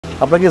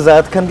আপনাকে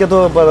জায়েদ খানকে তো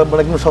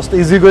মানে একদম সস্তা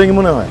ইজি গোয়িং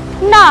মনে হয়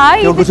না,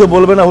 কেউ কিছু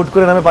বলবে না, হুট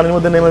করে নামে পানির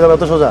মধ্যে নেমে যাবে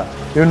এত সোজা।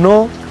 ইউ নো,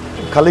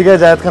 খালি গায়ে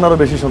জায়েদ খান আরো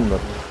বেশি সুন্দর।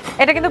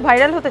 এটা কিন্তু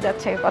ভাইরাল হতে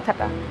যাচ্ছে এই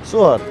কথাটা।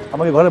 সোয়ার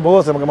আমাকে ঘরে বউ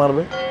আছে, আমাকে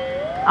মারবে।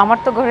 আমার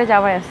তো ঘরে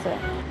যাওয়াই আছে।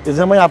 এই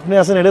যে আপনি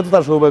আছেন, এটা তো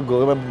তার সৌভাগ্য,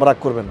 রাগ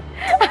করবে না।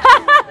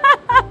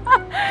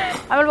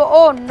 আমি বলবো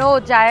ও নো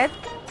জায়েদ,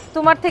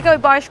 তোমার থেকে ওই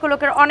বয়স্ক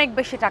লোকের অনেক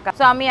বেশি টাকা,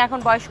 তো আমি এখন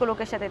বয়স্ক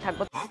লোকের সাথে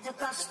থাকবো।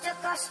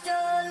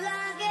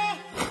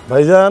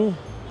 भाईजान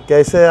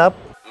कैसे हैं आप?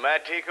 मैं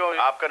ठीक हूँ,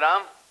 आपका नाम?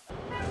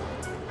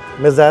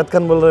 मैं जायद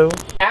खान बोल रहा हूँ।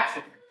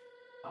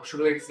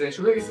 শুরু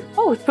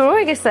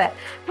হয়ে গেছে।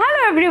 হ্যালো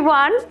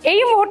এভরিওয়ান,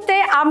 এই মুহূর্তে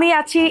আমি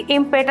আছি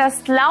ইম্পেটাস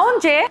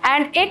লাউঞ্জে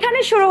এন্ড এখানে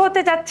শুরু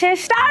হতে যাচ্ছে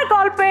স্টার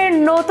গল্পের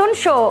নতুন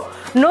show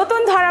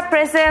নতুনধরা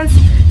presence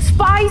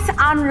spice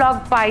unlock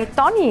by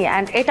Tony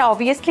and এটা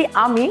অবভিয়াসলি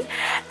আমি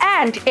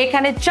এন্ড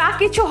এখানে যা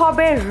কিছু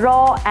হবে র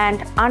এন্ড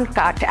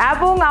আনকাট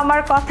এবং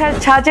আমার কথার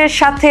ঝাঁজের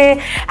সাথে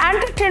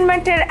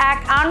এন্টারটেনমেন্টের এক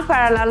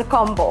আনপ্যারালাল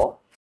কম্বো।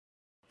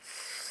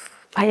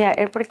 ভাইয়া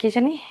এরপরে কি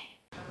জানি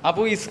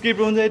আপু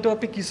স্ক্রিপ্ট অনুযায়ী তো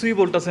আপনি কিছুই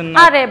বলতেছেন না।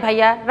 আরে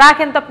ভাইয়া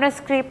রাখেন তো আপনার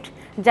স্ক্রিপ্ট,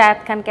 জায়েদ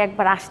খানকে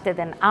একবার আসতে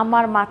দেন।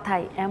 আমার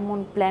মাথায় এমন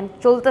প্ল্যান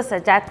চলতেছে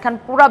জায়েদ খান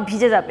পুরো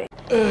ভিজে যাবে।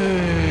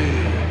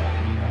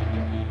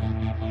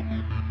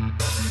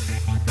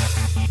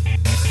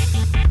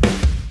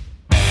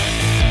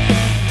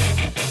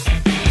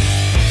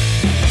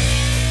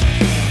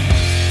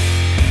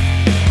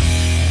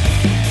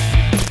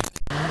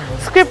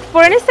 স্ক্রিপ্ট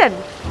পড়ে নিছেন?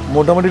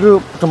 মোটামুটি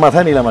একটু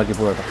মাথায় নিলাম আর কি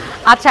পুরোটা।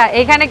 আচ্ছা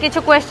এখানে কিছু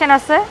কোয়েশ্চেন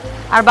আছে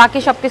আর বাকি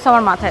সবকিছু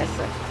আমার মাথায়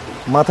আছে।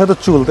 মাথায় তো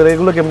চুল, তাহলে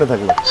এগুলো কেমনে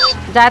থাকলো?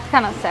 জায়েদ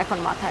খান আছে এখন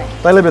মাথায়,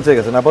 তাহলে বেঁচে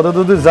গেছেন। আপাতত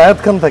যদি জায়েদ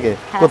খান থাকে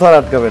কোথাও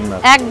আটকাবেন না,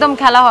 একদম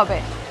খেলা হবে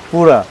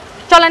পুরা।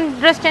 চলেন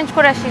ড্রেস চেঞ্জ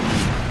করে আসি।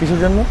 কিসের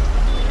জন্য?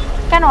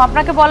 কেন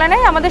আপনাকে বলে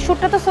নাই আমাদের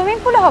শুটটা তো সুইমিং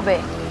পুলে হবে?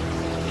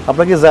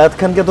 আপনাকে জায়েদ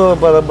খানকে তো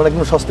মানে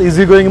একদম সস্তা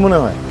ইজি গোয়িং মনে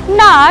হয়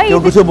না,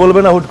 কেউ কিছু বলবে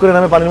না, হুট করে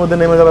নামে পানির মধ্যে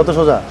নেমে যাবে এত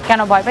সোজা। কেন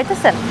ভয়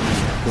পাইতেছেন?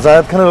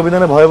 জায়েদ খানের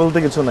অভিধানে ভয় বলতে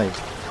কিছু নাই।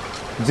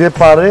 যে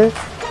পারে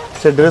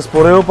সে ড্রেস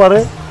পরেও পারে,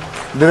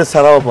 ড্রেস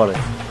ছাড়াও পারে।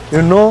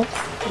 ইউ নো,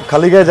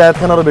 খালি গায়ে জায়েদ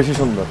খান আরো বেশি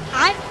সুন্দর।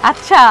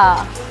 আচ্ছা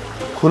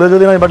খুলে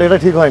যদি নাই, বাট এটা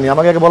ঠিক হয়নি,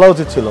 আমাকে আগে বলা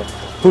উচিত ছিল।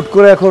 হুট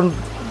করে এখন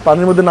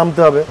পানির মধ্যে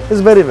নামতে হবে,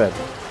 ইটস ভেরি ব্যাড।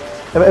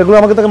 এগুলো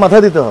আমাকে তাকে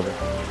মাথায় দিতে হবে।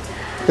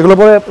 এগুলো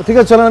পরে ঠিক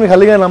আছে চলেন আমি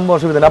খালি গায়ে নামবো,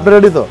 অসুবিধা নেই। আপনি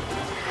রেডি তো?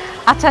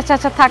 আচ্ছা আচ্ছা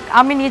আচ্ছা থাক,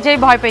 আমি নিজেই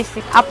ভয় পাইছি,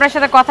 আপনার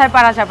সাথে কথায়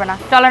পারা যাবে না।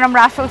 চলেন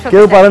আমরা আসল সত্যি।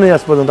 কেউ পারেনি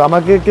আজ পর্যন্ত,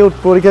 আমাকে কেউ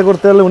পরীক্ষা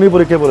করতে হলে উনি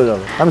পরীক্ষায় পড়ে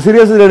যাবে। আমি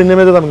সিরিয়াসলি রেডি,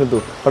 নেমে যেতাম কিন্তু,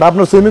 বাট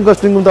আপনার সুইমিং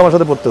কস্টিউম কিন্তু আমার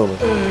সাথে পড়তে হবে।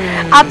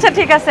 আচ্ছা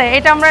ঠিক আছে,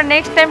 এটা আমরা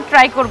নেক্সট টাইম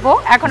ট্রাই করব।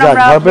 এখন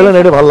আমরা ভয় পেলেন,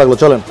 এটা ভালো লাগলো।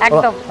 চলেন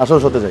একদম আসল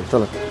সত্যি যাই,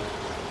 চলেন।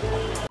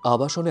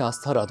 আবাসনে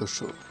আস্থার আদর্শ,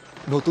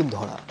 নতুন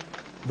ধরা,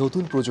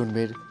 নতুন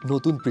প্রজন্মের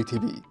নতুন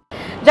পৃথিবী।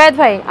 জায়েদ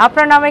ভাই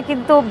আপনার নামে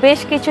কিন্তু বেশ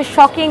কিছু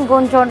শকিং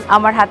গুঞ্জন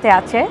আমার হাতে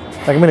আছে।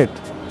 এক মিনিট,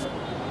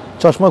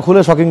 চশমা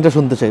খুলে শকিংটা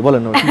শুনতে চাই,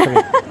 বলেন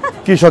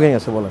কি শকিং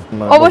আছে বলেন।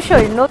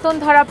 অবশ্যই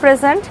নতুনধরা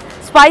প্রেজেন্ট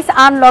স্পাইস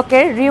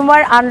আনলকের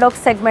রিউমার আনলক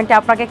সেগমেন্টে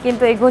আপনাকে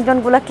কিন্তু এই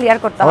গুঞ্জনগুলো ক্লিয়ার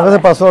করতে হবে। আমার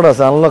কাছে পাসওয়ার্ড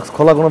আছে, আনলক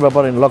খোলা কোনো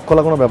ব্যাপার নেই, লক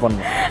খোলা কোনো ব্যাপার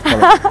না।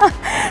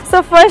 সো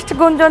ফার্স্ট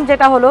গুঞ্জন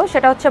যেটা হলো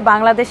সেটা হচ্ছে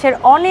বাংলাদেশের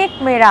অনেক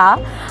মেয়েরা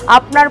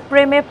আপনার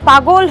প্রেমে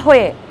পাগল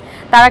হয়ে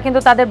তারা কিন্তু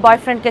তাদের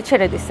বয়ফ্রেন্ডকে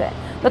ছেড়ে দিছে।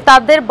 তো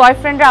তাদের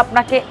বয়ফ্রেন্ডরা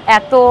আপনাকে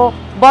এত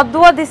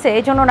বদদুয়া দিছে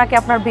এই জন্য নাকি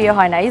আপনার বিয়ে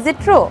হয় না, ইজ ইট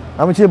ট্রু?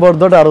 আমি সেই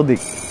বদদুয়াটা আরো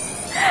দিই।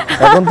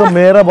 এখন তো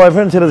মেয়েরা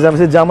বয়ফ্রেন্ড ছেড়ে যায়, আমি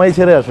সেই জামাই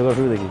ছেড়ে আসে,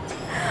 অসুবিধা কি?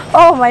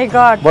 ও মাই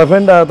গড,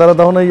 বয়ফ্রেন্ড তারা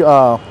তখন এই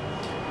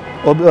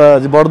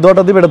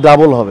বদদুয়াটা দিবে, এটা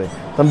ডাবল হবে,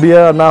 তখন বিয়ে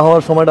না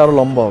হওয়ার সময়টা আরো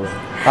লম্বা হবে।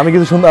 আমি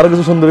কিছু সুন্দর, আরো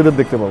কিছু সুন্দরীদের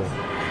দেখতে পাবো।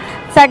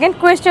 সেকেন্ড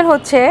কোয়েশ্চেন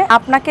হচ্ছে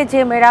আপনাকে যে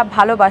মেয়েরা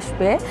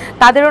ভালোবাসবে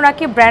তাদেরও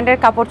নাকি ব্র্যান্ডের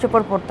কাপড়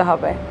চোপড় পরতে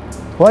হবে।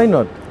 Why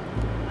not?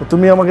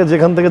 তুমি আমাকে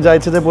যেখান থেকে যা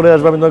ইচ্ছে পরে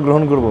আসবে, আমি তোমাকে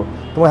গ্রহণ করবো।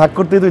 তোমার হ্যাক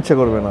করতেই তো ইচ্ছে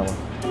করবে না।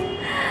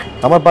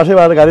 আমার পাশে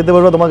গাড়িতে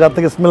বসবে, তোমার গা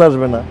থেকে স্মেল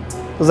আসবে না।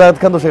 তো জায়েদ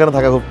খান তো সেখানে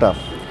থাকা খুব টাফ।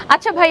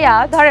 আচ্ছা ভাইয়া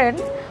ধরেন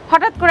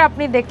হঠাৎ করে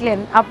আপনি দেখলেন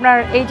আপনার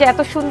এই যে এত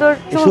সুন্দর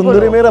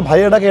সুন্দরী মেয়েরা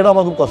ভাইয়া ডাকে, এটা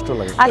আমার খুব কষ্ট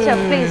লাগে। আচ্ছা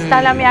প্লিজ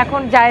তাহলে আমি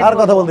এখন যাই, আর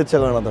কথা বলতে ইচ্ছা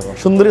করে না তখন।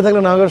 সুন্দরী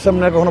থাকলে নায়কের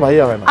সামনে আর কখনো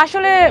ভাইয়া হয় না।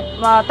 আসলে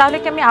তাহলে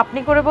কি আমি আপনি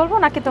করে বলবো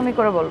নাকি তুমি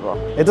করে বলবো?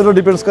 এটা তো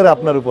ডিপেন্ডস করে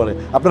আপনার উপরে,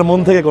 আপনার মন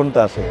থেকে কোনটা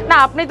আসে। না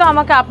আপনি তো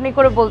আমাকে আপনি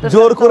করে বলতেছেন,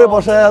 জোর করে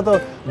বসায় তো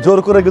জোর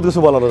করে কিছু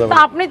বলানো যাবে না।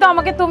 আপনি তো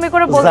আমাকে তুমি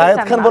করে বলতেছেন। জায়েদ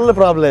খান বললে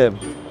প্রবলেম,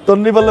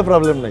 তন্নি বললে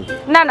প্রবলেম নাই।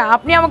 না না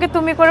আপনি আমাকে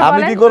তুমি করে বলেন।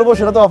 আমি কি করব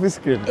সেটা তো অফিস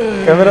স্ক্রিন,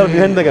 ক্যামেরার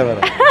বিহাইন্ড দ্য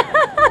ক্যামেরা।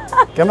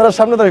 ক্যামেরার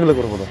সামনে তো এগুলো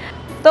করব না।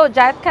 তো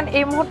জায়েদ খান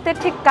এই মুহূর্তে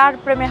ঠিক কার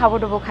প্রেমে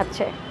হাবুডুবু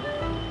খাচ্ছে?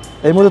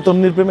 এই মুহূর্তে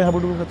তন্নির প্রেমে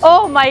হাবুডুবু খাচ্ছে। ও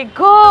মাই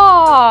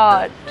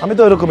গড, আমি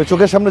তো এরকমই,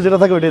 চোখের সামনে যেটা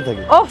থাকে ওইটাই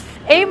থাকি। ওফ,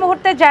 এই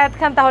মুহূর্তে জায়েদ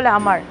খান তাহলে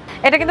আমার।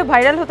 এটা কিন্তু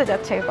ভাইরাল হতে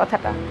যাচ্ছে এই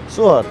কথাটা।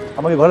 সোয়ার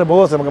আমাকে ঘরে বউ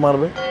আছে, আমাকে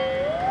মারবে।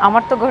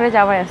 আমার তো ঘরে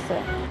যাওয়াই আছে।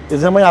 এই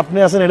যে আপনি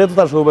আছেন, এটা তো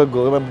তার সৌভাগ্য,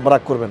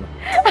 রাগ করবে না।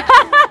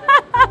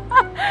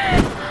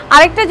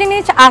 আরেকটা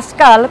জিনিস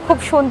আজকাল খুব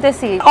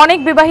শুনতেছি, অনেক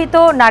বিবাহিত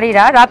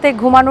নারীরা রাতে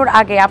ঘুমানোর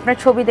আগে আপনার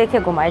ছবি দেখে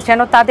ঘুমায় যেন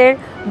তাদের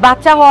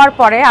বাচ্চা হওয়ার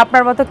পরে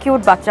আপনার মতো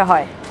কিউট বাচ্চা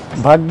হয়।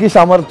 ভাগ্যিস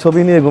আমার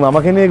ছবি নিয়ে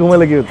আমাকে নিয়ে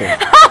ঘুমালে কি হতো?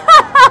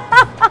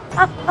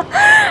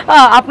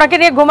 আপনাকে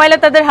নিয়ে ঘুমাইলে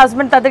তাদের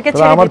হাজবেন্ড তাদেরকে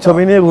ছেড়ে আমার দিত।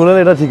 ছবি নিয়ে ঘুরলে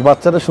এটা ঠিক,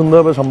 বাচ্চাটা সুন্দর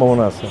হবে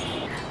সম্ভাবনা আছে।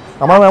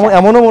 আমার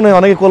এমনও মনে হয়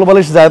অনেকে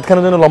কোলবালিশ জায়েদ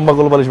খানের জন্য লম্বা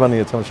কোলবালিশ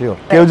বানিয়েছে, আমি শিওর।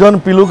 কেউ যখন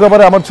পিলু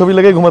কাপারে আমার ছবি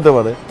লেগে ঘুমাতে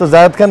পারে, তো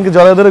জায়েদ খানকে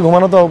জড়ায় ধরে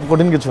ঘুমানো তো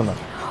কঠিন কিছু না।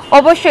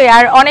 অবশ্যই,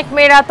 আর অনেক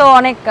মেয়েরা তো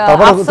অনেক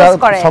আফসোস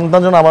করে সন্তান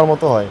যেন আমার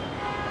মতো হয়,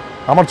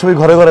 আমার ছবি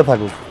ঘরে ঘরে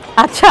থাকুক।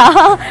 আচ্ছা,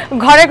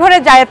 ঘরে ঘরে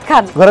জায়েদ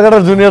খান, ঘরে ঘরে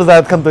জুনিয়র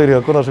জায়েদ খান তৈরি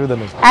হোক, কোনো অসুবিধা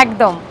নেই।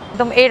 একদম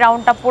একদম। এই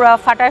রাউন্ডটা পুরো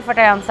ফাটায়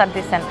ফাটায় আনসার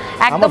দিবেন,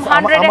 একদম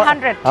 100 এ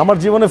 100। আমার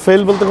জীবনে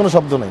ফেল বলতে কোনো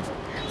শব্দ নেই।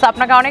 তো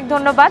আপনাকে অনেক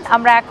ধন্যবাদ।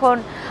 আমরা এখন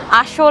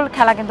আসল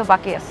খেলা কিন্তু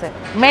বাকি আছে,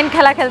 মেন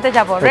খেলা খেলতে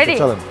যাব। রেডি?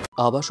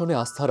 আবাসনে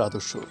আস্থার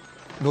আদর্শ,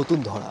 নতুন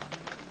ধরা,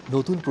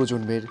 নতুন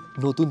প্রজন্মের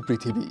নতুন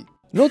পৃথিবী।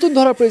 নতুন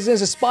ধরা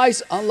প্রেজেন্স স্পাইস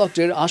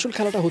আনলকডের আসল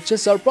খেলাটা হচ্ছে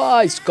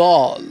সারপ্রাইজ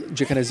কল,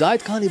 যেখানে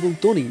জায়েদ খান এবং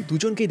তনি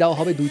দুজনকেই দেওয়া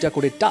হবে 2টা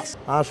করে টাস্ক।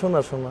 আসুন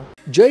আসুন না,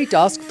 যেই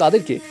টাস্ক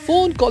তাদেরকে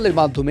ফোন কলের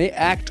মাধ্যমে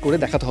অ্যাক্ট করে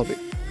দেখাতে হবে।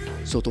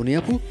 সো তনি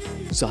আপু,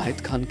 জায়েদ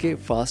খানকে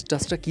ফার্স্ট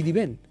টাস্কটা কি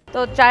দিবেন? তো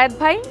জায়েদ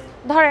ভাই,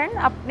 ধরেন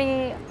আপনি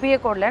বিয়ে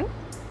করলেন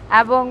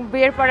এবং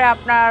বিয়ের পরে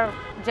আপনার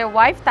যে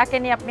ওয়াইফ তাকে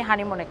নিয়ে আপনি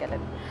হানিমুনে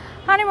গেলেন।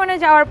 হানিমুনে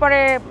যাওয়ার পরে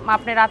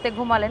আপনি রাতে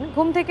ঘুমালেন,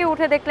 ঘুম থেকে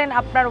উঠে দেখলেন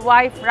আপনার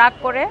ওয়াইফ রাগ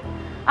করে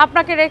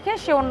আপনাকে রেখে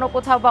সে অন্য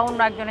কোথাও বা অন্য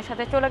একজনের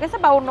সাথে চলে গেছে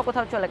বা অন্য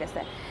কোথাও চলে গেছে।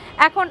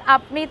 এখন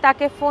আপনি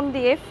তাকে ফোন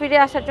দিয়ে ফিরে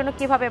আসার জন্য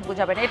কিভাবে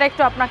বুঝাবেন? এটা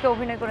একটু আপনাকে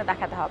অভিনয় করে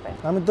দেখাতে হবে।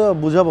 আমি তো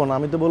বুঝাবো না,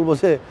 আমি তো বলবো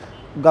যে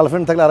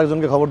গার্লফ্রেন্ড থাকলে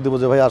আরেকজনকে খবর দিব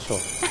যে ভাই আসো,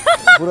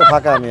 পুরো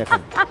ফাঁকা আমি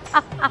এখন।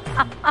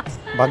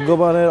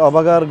 ভাগ্যবানের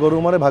অভাগার গরু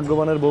মরে,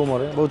 ভাগ্যবানের বউ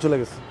মরে, বউ চলে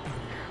গেছে।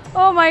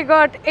 ও মাই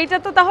গড, এটা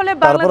তো তাহলে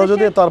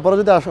তারপরে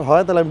যদি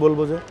হয় তাহলে আমি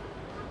বলবো যে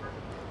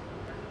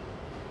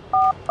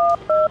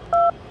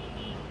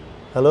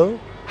হ্যালো,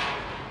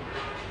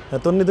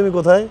 হ্যাঁ তন্নি তুমি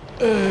কোথায়?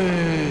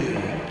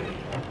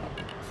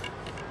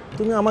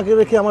 তুমি আমাকে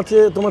রেখে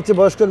তোমার চেয়ে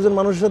বয়স্ক একজন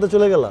মানুষের সাথে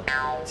চলে গেলা?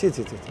 ছি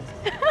ছি ছি ছি,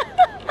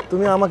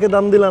 তুমি আমাকে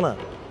দাম দিলা না।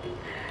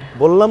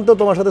 বললাম তো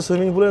তোমার সাথে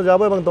সুইমিং পুলে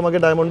যাবো এবং তোমাকে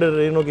ডায়মন্ডের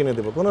রিংও কিনে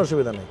দেবো, কোনো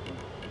অসুবিধা নেই।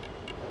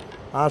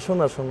 আসো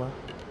না, আসো না,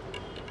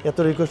 এত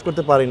রিকোয়েস্ট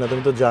করতে পারি না,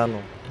 তুমি তো জানো।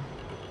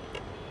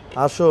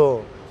 আসো।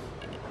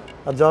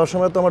 আর যাওয়ার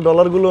সময় তো আমার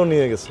ডলারগুলোও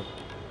নিয়ে গেছে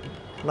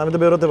না, আমি তো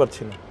বেরোতে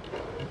পারছি না।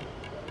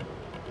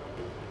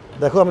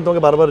 দেখো আমি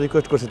তোমাকে বারবার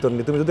রিকোয়েস্ট করছি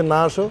তন্নি, তুমি যদি না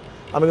আসো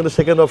আমি কিন্তু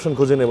সেকেন্ড অপশন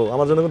খুঁজে নেবো,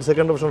 আমার জন্য কিন্তু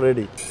সেকেন্ড অপশন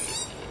রেডি।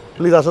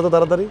 প্লিজ আসো তো,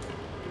 তাড়াতাড়ি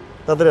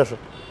তাড়াতাড়ি আসো।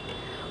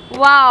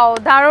 ওয়াও,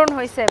 দারুণ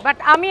হয়েছে। বাট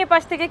আমি এ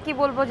পাশ থেকে কি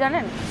বলবো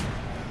জানেন?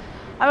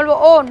 আমি বলবো,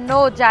 ও নো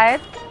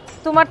জায়েদ,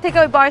 তোমার থেকে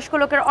ওই বয়স্ক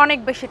লোকের অনেক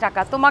বেশি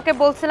টাকা। তোমাকে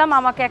বলছিলাম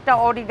আমাকে একটা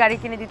অডি গাড়ি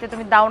কিনে দিতে,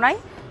 তুমি দাও নাই।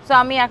 সো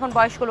আমি এখন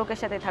বয়স্ক লোকের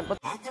সাথে থাকবো।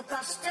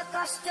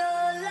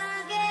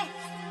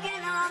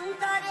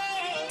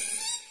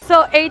 সো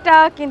এইটা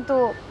কিন্তু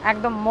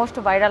একদম মোস্ট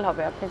ভাইরাল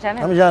হবে, আপনি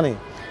জানেন? আমি জানি,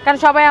 কারণ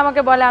সবাই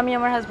আমাকে বলে আমি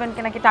আমার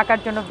হাজবেন্ডকে নাকি টাকার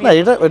জন্য না,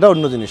 এটা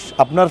অন্য জিনিস।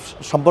 আপনার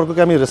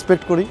সম্পর্ককে আমি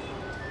রেসপেক্ট করি,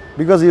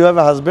 because you have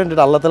a husband,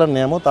 এটা আল্লাহ তাআলার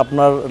নিয়ামত,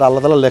 আপনার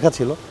আল্লাহ তাআলার লেখা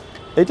ছিল।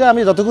 এটা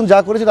আমি যতক্ষণ যা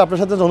করেছি আপনার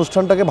সাথে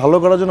অনুষ্ঠানটাকে ভালো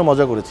করার জন্য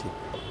মজা করেছি।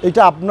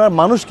 এটা আপনার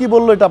মানুষ কি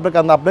বললো এটা আপনার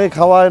কারণ, আপনাকে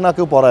খাওয়ায় না,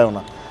 কেউ পড়ায়ও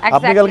না।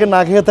 আপনি কালকে না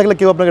খেয়ে থাকলে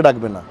কেউ আপনাকে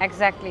ডাকবে না।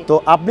 তো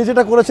আপনি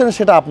যেটা করেছেন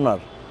সেটা আপনার,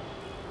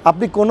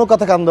 আপনি কোনো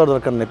কথা কান দেওয়ার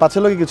দরকার নেই। পাছে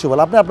লোকে কিছু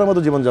বলে, আপনি আপনার মতো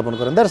জীবনযাপন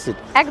করেন, দ্যাটস ইট।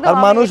 আর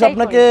মানুষ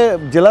আপনাকে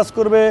জেলাস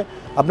করবে,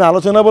 আপনি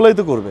আলোচনা বলেই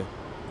তো করবে,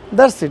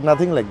 that's it,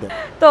 nothing like that.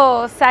 তো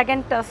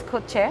সেকেন্ড টাস্ক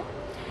হচ্ছে,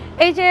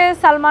 এই যে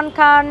সালমান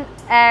খান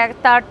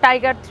তার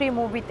টাইগার 3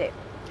 মুভিতে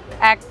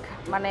এক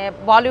মানে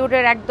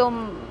বলিউডের একদম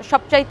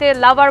সবচাইতে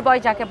লাভার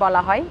বয় যাকে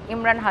বলা হয়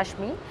ইমরান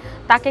হাশমি,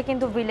 তাকে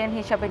কিন্তু ভিলেন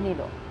হিসাবে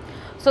নিল।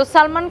 সো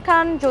সালমান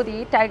খান যদি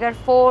টাইগার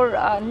 4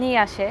 নিয়ে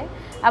আসে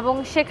এবং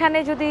সেখানে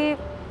যদি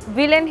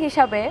ভিলেন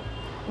হিসাবে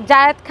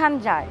জায়েদ খান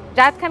যায়,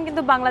 জায়েদ খান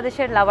কিন্তু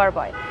বাংলাদেশের লাভার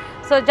বয়,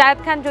 সো জায়েদ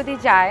খান যদি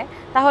যায়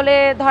তাহলে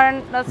ধরেন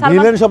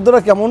ভিলেন শব্দটা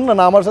কেমন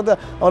না, আমার সাথে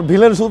আমার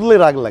ভিলেন শুনলেই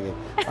রাগ লাগে।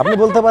 আপনি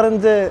বলতে পারেন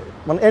যে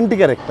মানে অ্যান্টি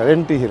ক্যারেক্টার,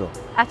 অ্যান্টি হিরো।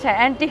 আচ্ছা,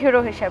 অ্যান্টি হিরো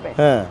হিসাবে।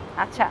 হ্যাঁ,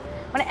 আচ্ছা,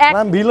 মানে এক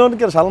ভিলেন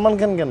কে সালমান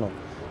খান কেন?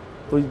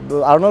 ওই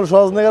আর্নল্ড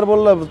শোয়ার্জনেগার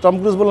বললাম, টম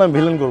ক্রুজ বললাম,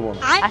 ভিলেন করব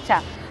না। আচ্ছা,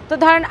 তো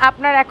ধরেন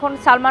আপনার এখন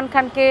সালমান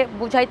খানকে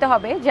বুঝাইতে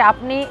হবে যে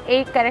আপনি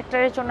এই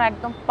ক্যারেক্টারের জন্য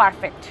একদম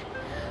পারফেক্ট।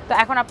 তো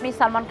এখন আপনি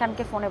সালমান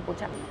খানকে ফোনে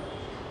বুঝান।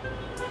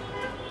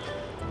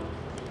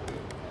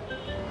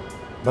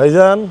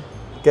 भाईजान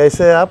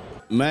कैसे हैं आप?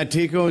 मैं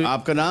ठीक हूँ,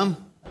 आपका नाम?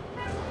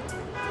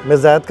 मैं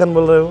जायद खान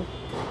बोल रहे हूँ।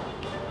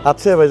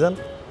 अच्छे हैं भाईजान?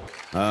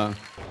 हाँ।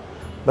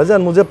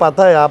 भाईजान मुझे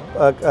पता है आप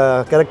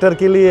कैरेक्टर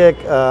के लिए एक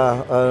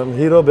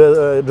हीरो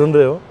ढूंढ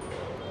रहे हो।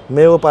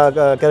 मैं वो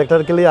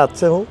कैरेक्टर के लिए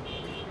अच्छे हूँ,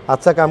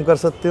 अच्छा काम कर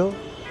सकती हूँ,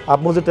 आप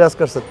मुझे ट्रस्ट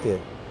कर सकती है।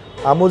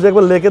 आप मुझे एक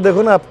बार लेके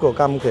देखो ना आपको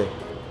काम के,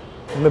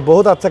 मैं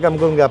बहुत अच्छा काम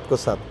करूँगी आपको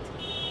साथ,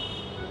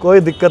 कोई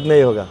दिक्कत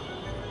नहीं होगा।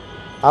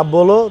 आप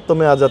बोलो तो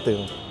मैं आ जाती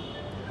हूँ,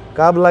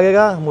 कब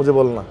लगेगा मुझे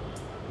बोलना,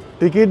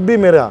 टिकट भी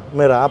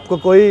मेरा आपको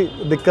कोई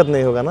दिक्कत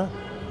नहीं होगा ना।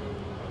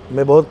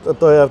 मैं बहुत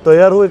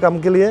तैयार हूँ काम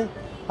के लिए,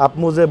 आप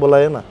मुझे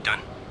बुलाए ना।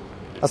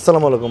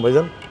 अस्सलाम वालेकुम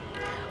भाईजान।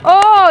 ও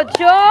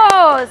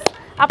জোস,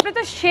 আপনি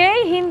তো সেই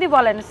হিন্দি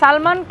বলেন।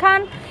 সালমান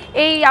খান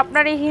এই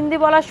আপনার এই হিন্দি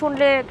বলা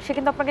শুনলে সে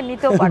কিন্তু আপনাকে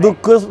নিতেও পারে।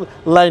 দুঃখ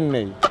লাইন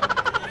নেই।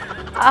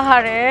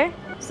 আহারে।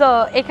 সো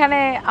এখানে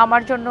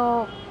আমার জন্য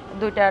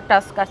 2টা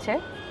টাস্ক আছে,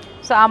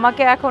 সো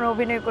আমাকে এখন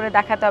অভিনয় করে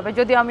দেখাতে হবে,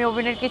 যদিও আমি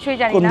অভিনয়ের কিছুই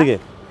জানি কোন না। দিকে?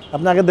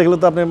 আপনি আগে দেখলে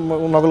তো আপনি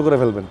নকল করে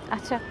ফেলবেন।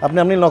 আচ্ছা আপনি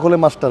নকলে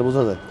মাস্টার,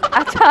 বোঝা যায়।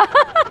 আচ্ছা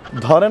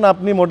ধরেন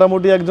আপনি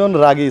মোটামুটি একজন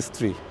রাগী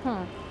স্ত্রী,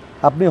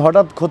 আপনি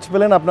হঠাৎ খোঁজ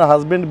পেলেন আপনার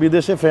হাজবেন্ড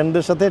বিদেশে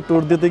ফ্রেন্ডদের সাথে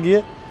ট্যুর দিতে গিয়ে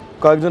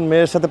কয়েকজন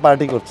মেয়ের সাথে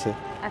পার্টি করছে।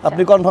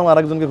 আপনি কনফার্ম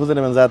আরেকজনকে খুঁজে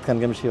নেবেন, জায়েদ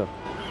খানকে, আমি শিওর।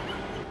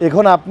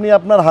 এখন আপনি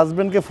আপনার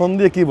হাজবেন্ডকে ফোন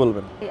দিয়ে কি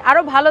বলবেন?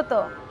 আরো ভালো তো।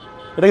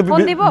 এটা কি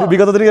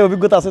বিগত দিনের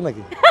অভিজ্ঞতা আছে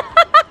নাকি?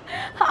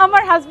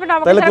 আমার হাজবেন্ড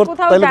আমাকে ছাড়া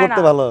কোথাও যায় না। তাহলে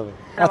করতে ভালো হবে।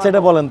 আচ্ছা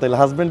এটা বলেন তাহলে,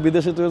 হাজবেন্ড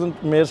বিদেশে তো একজন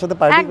মেয়ের সাথে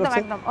পার্টি করছে,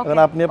 এখন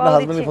আপনি আপনার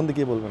হাজবেন্ডকে ফোন দিয়ে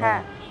কি বলবেন?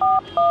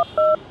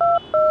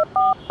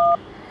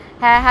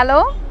 হ্যাঁ হ্যালো,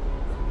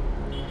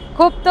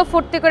 খুব তো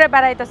ফুর্তি করে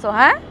বেড়াইতেছো।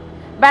 হ্যাঁ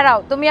বেড়াও,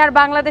 তুমি আর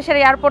বাংলাদেশের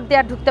এয়ারপোর্ট দিয়ে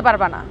আর ঢুকতে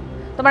পারবা না,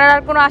 তোমার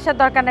আর কোনো আসার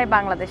দরকার নেই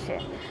বাংলাদেশে।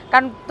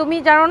 কারণ তুমি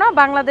জানো না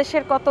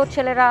বাংলাদেশের কত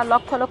ছেলেরা,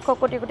 লক্ষ লক্ষ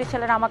কোটি কোটি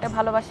ছেলেরা আমাকে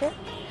ভালোবাসে।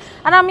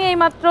 আর আমি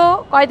এইমাত্র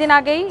কয়েকদিন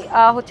আগেই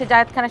হচ্ছে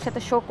জায়েদ খানের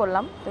সাথে শো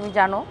করলাম, তুমি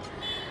জানো।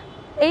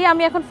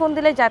 আমি এখন ফোন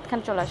দিলে জায়েদ খান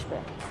চলে আসবে।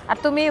 আর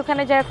তুমি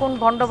ওখানে যায় কোন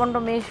ভণ্ড ভণ্ড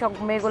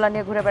মেয়েগুলো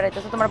নিয়ে ঘুরে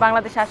বেড়াইতেছো, তোমার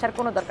বাংলাদেশে আসার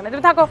কোনো দরকার নেই।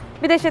 তুমি থাকো,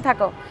 বিদেশে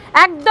থাকো,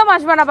 একদম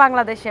আসবে না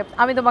বাংলাদেশে,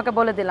 আমি তোমাকে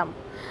বলে দিলাম।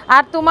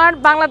 আর তোমার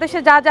বাংলাদেশে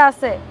যা যা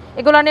আছে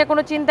এগুলো নিয়ে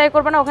কোনো চিন্তাই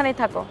করবে না, ওখানেই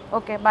থাকো।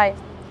 Okay bye.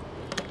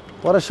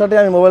 পরের শটে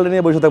আমি মোবাইলটা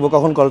নিয়ে বসে থাকবো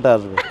কখন কলটা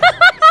আসবে।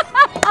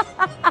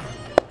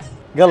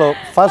 গেল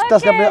ফার্স্ট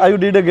টাস্ক, আপনি you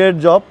did a great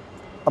job,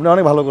 আপনি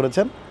অনেক ভালো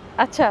করেছেন।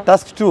 আচ্ছা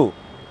টাস্ক 2,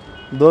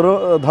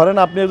 ধরেন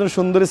আপনি একজন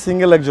সুন্দরী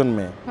সিঙ্গেল একজন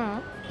মেয়ে,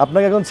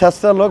 আপনাকে এখন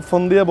ছেঁচড়া লোক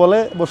ফোন দিয়ে বলে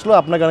বসলো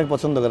আপনাকে অনেক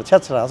পছন্দ করে।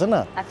 ছেঁচড়া আছে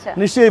না,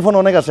 নিশ্চয়ই এই ফোন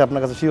অনেক আছে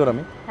আপনার কাছে, শিওর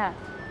আমি।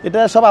 এটা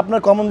সব আপনার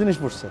কমন জিনিস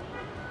পড়ছে,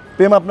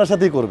 প্রেম আপনার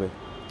সাথেই করবে,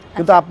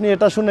 কিন্তু আপনি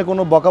এটা শুনে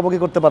কোনো বকাবকি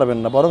করতে পারবেন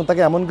না, বরং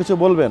তাকে এমন কিছু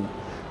বলবেন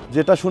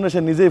যেটা শুনে সে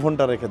নিজেই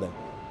ফোনটা রেখে দেয়।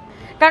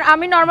 কারণ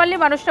আমি নরমালি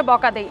মানুষটা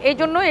বকা দেই, এই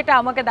জন্য এটা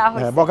আমাকে দেওয়া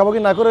হয়েছে। হ্যাঁ, বকাবকি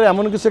না করে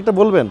এমন কিছু একটা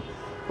বলবেন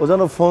ও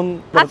যেন ফোন।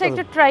 আচ্ছা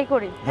একটু ট্রাই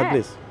করি। হ্যাঁ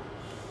প্লিজ।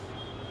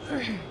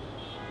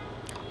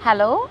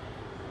 হ্যালো,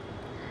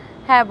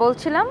 হ্যাঁ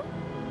বলছিলাম।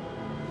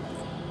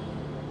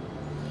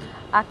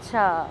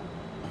 আচ্ছা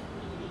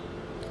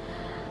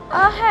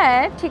হ্যাঁ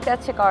ঠিক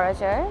আছে, করা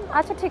যায়।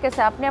 আচ্ছা ঠিক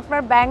আছে, আপনি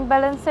আপনার ব্যাংক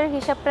ব্যালেন্সের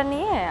হিসাবটা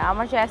নিয়ে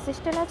আমার যে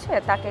অ্যাসিস্ট্যান্ট আছে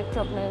তাকে একটু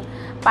আপনি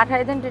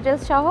পাঠিয়ে দেন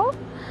ডিটেলস সহ।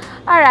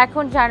 আর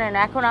এখন জানেন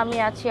এখন আমি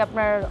আছি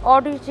আপনার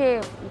অডির যে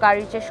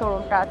গাড়ির যে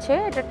শোরুমটা আছে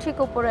এটা ঠিক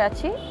উপরে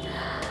আছি।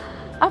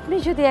 আপনি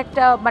যদি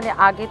একটা মানে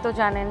আগে তো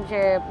জানেন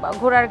যে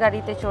ঘোড়ার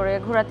গাড়িতে চড়ে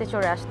ঘোড়াতে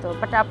চড়ে আসতো,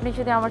 বাট আপনি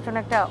যদি আমার জন্য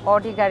একটা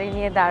অডি গাড়ি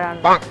নিয়ে দাঁড়ান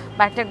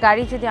বা একটা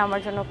গাড়ি যদি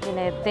আমার জন্য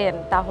কিনে দেন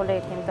তাহলে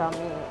কিন্তু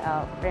আমি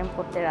প্রেম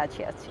করতে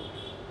রাজি আছি।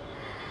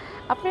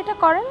 আপনি এটা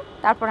করেন,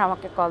 তারপর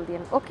আমাকে কল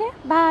দিন। Okay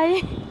bye.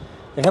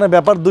 এখানে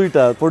ব্যাপার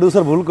দুইটা,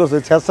 প্রোডিউসার ভুল করছে,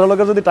 ছেঁচড়া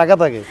লোকের যদি টাকা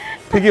থাকে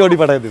ঠিকই অডি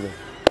পাঠিয়ে দিবে,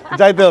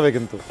 যাইতে হবে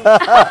কিন্তু।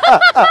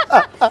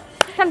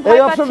 এই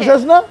অপশন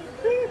শেষ না,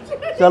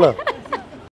 চলো।